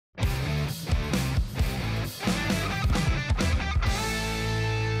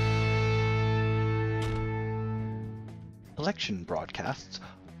Election broadcasts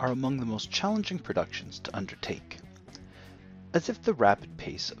are among the most challenging productions to undertake. As if the rapid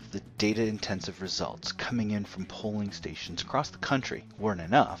pace of the data-intensive results coming in from polling stations across the country weren't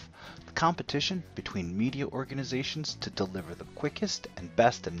enough, the competition between media organizations to deliver the quickest and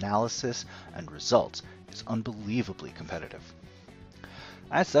best analysis and results is unbelievably competitive.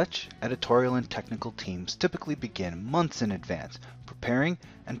 As such, editorial and technical teams typically begin months in advance preparing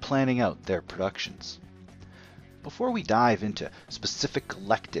and planning out their productions. Before we dive into specific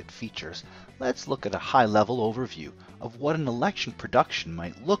elected features, let's look at a high-level overview of what an election production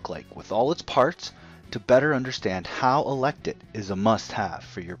might look like with all its parts to better understand how elected is a must-have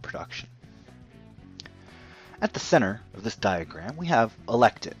for your production. At the center of this diagram, we have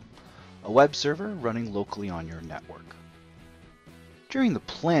Elected, a web server running locally on your network. During the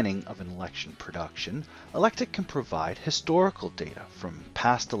planning of an election production, Elected can provide historical data from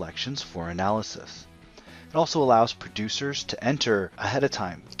past elections for analysis. It also allows producers to enter ahead of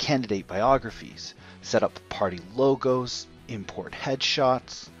time candidate biographies, set up party logos, import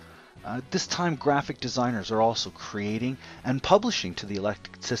headshots. This time, graphic designers are also creating and publishing to the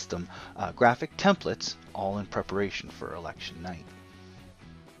elected system graphic templates, all in preparation for election night.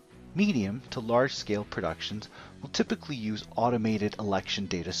 Medium to large-scale productions will typically use automated election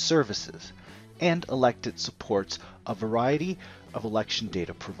data services, and Elected supports a variety of election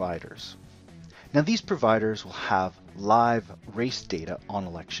data providers. Now, these providers will have live race data on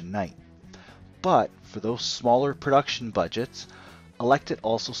election night. But for those smaller production budgets, Elected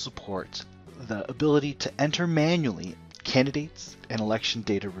also supports the ability to enter manually candidates and election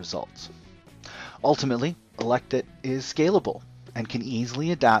data results. Ultimately, Elected is scalable and can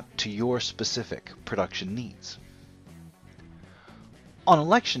easily adapt to your specific production needs. On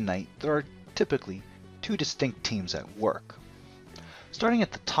election night, there are typically two distinct teams at work. Starting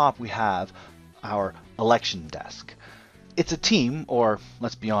at the top, we have our election desk. It's a team, or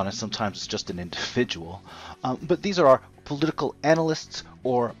let's be honest, sometimes it's just an individual, but these are our political analysts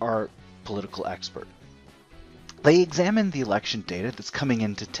or our political expert. They examine the election data that's coming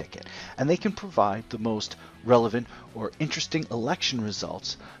into Ticket, and they can provide the most relevant or interesting election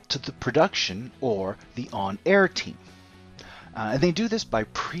results to the production or the on-air team. And they do this by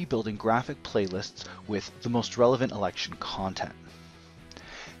pre-building graphic playlists with the most relevant election content.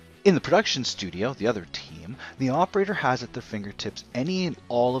 In the production studio, the other team, the operator has at their fingertips any and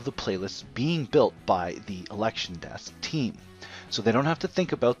all of the playlists being built by the election desk team. So they don't have to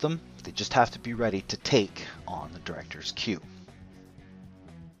think about them, they just have to be ready to take on the director's cue.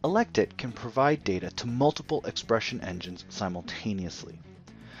 Elected can provide data to multiple XPression engines simultaneously,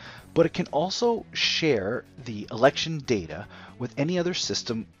 but it can also share the election data with any other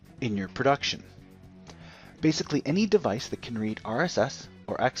system in your production. Basically, any device that can read RSS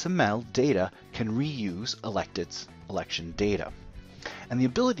or XML data can reuse Elected's election data. And the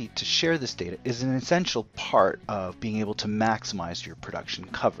ability to share this data is an essential part of being able to maximize your production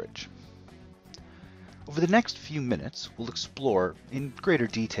coverage. Over the next few minutes, we'll explore in greater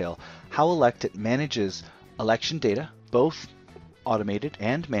detail how Elected manages election data, both automated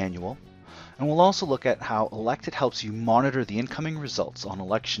and manual, and we'll also look at how Elected helps you monitor the incoming results on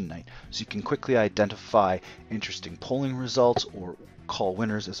election night so you can quickly identify interesting polling results or call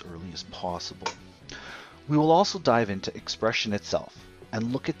winners as early as possible. We will also dive into XPression itself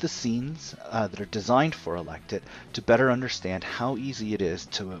and look at the scenes that are designed for Elected to better understand how easy it is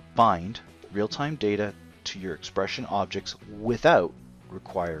to bind real-time data to your XPression objects without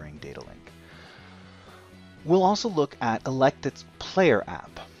requiring data link. We'll also look at Elected's Player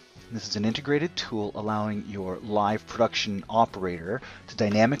app. This is an integrated tool allowing your live production operator to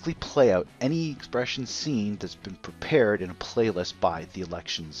dynamically play out any XPression scene that's been prepared in a playlist by the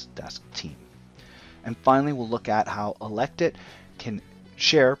elections desk team. And finally, we'll look at how Elected can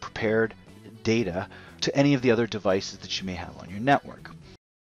share prepared data to any of the other devices that you may have on your network.